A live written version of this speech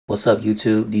What's up,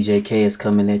 YouTube? DJ K is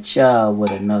coming at y'all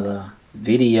with another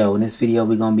video. In this video,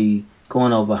 we're going to be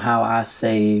going over how I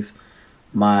save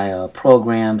my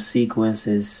program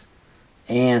sequences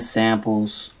and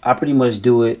samples. I pretty much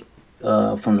do it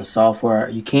from the software.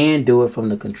 You can do it from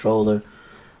the controller,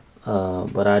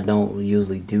 but I don't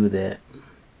usually do that.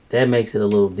 That makes it a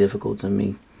little difficult to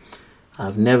me.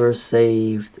 I've never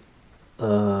saved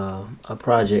a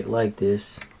project like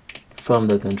this from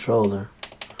the controller.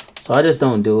 So I just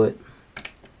don't do it.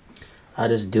 I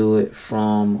just do it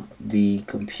from the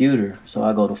computer. So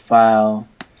I go to File,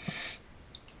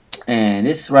 and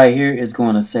this right here is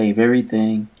going to save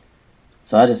everything.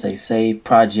 So I just say Save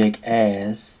Project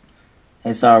As.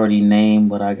 It's already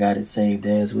named what I got it saved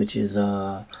as, which is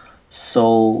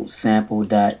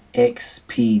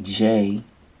soulsample.xpj.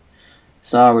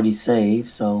 It's already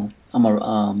saved, so I'm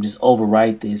gonna just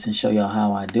overwrite this and show y'all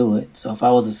how I do it. So if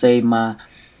I was to save my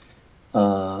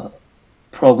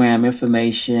program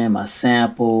information, my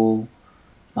sample,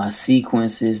 my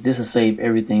sequences, this will save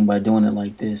everything by doing it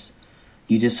like this.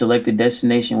 You just select the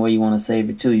destination where you want to save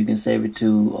it to. You can save it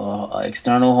to an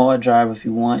external hard drive if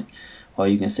you want, or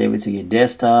you can save it to your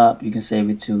desktop. You can save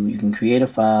it to, you can create a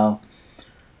file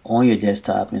on your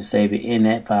desktop and save it in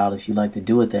that file if you like to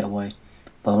do it that way.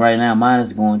 But right now mine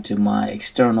is going to my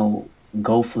external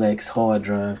GoFlex hard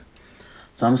drive.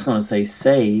 So I'm just going to say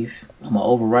save. I'm going to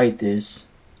overwrite this.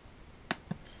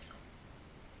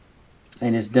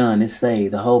 And it's done. It's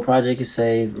saved. The whole project is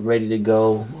saved, ready to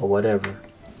go, or whatever.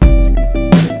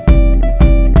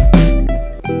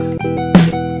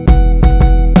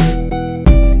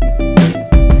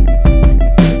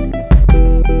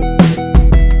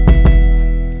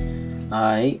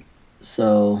 Alright,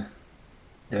 so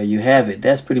there you have it.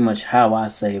 That's pretty much how I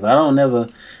save. I don't never.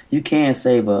 You can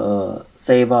save all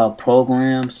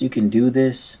programs. You can do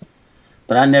this,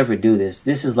 but I never do this.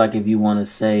 This is like if you want to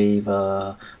save.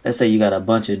 Let's say you got a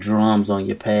bunch of drums on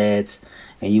your pads,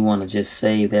 and you want to just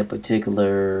save that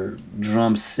particular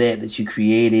drum set that you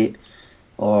created,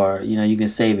 or you can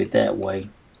save it that way.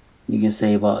 You can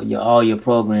save all your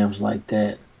programs like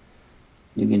that.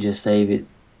 You can just save it.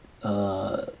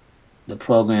 The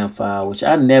program file, which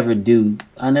I never do.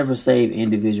 I never save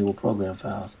individual program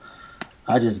files.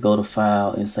 I just go to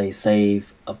File and say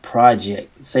Save a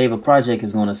Project. Save a Project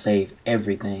is going to save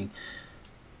everything.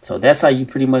 So that's how you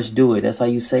pretty much do it. That's how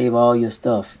you save all your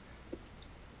stuff.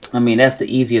 I mean, that's the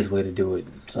easiest way to do it.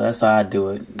 So that's how I do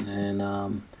it.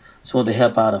 And just want to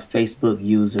help out a Facebook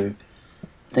user.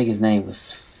 I think his name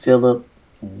was Philip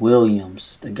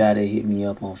Williams, the guy that hit me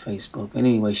up on Facebook. But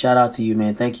anyway, shout out to you,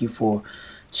 man. Thank you for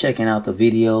checking out the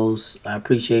videos. I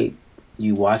appreciate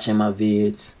you watching my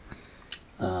vids.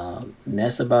 And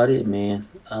that's about it, man.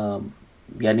 Got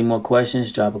any more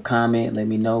questions? Drop a comment. Let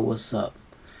me know what's up.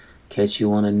 Catch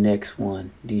you on the next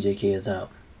one. DJ K is out.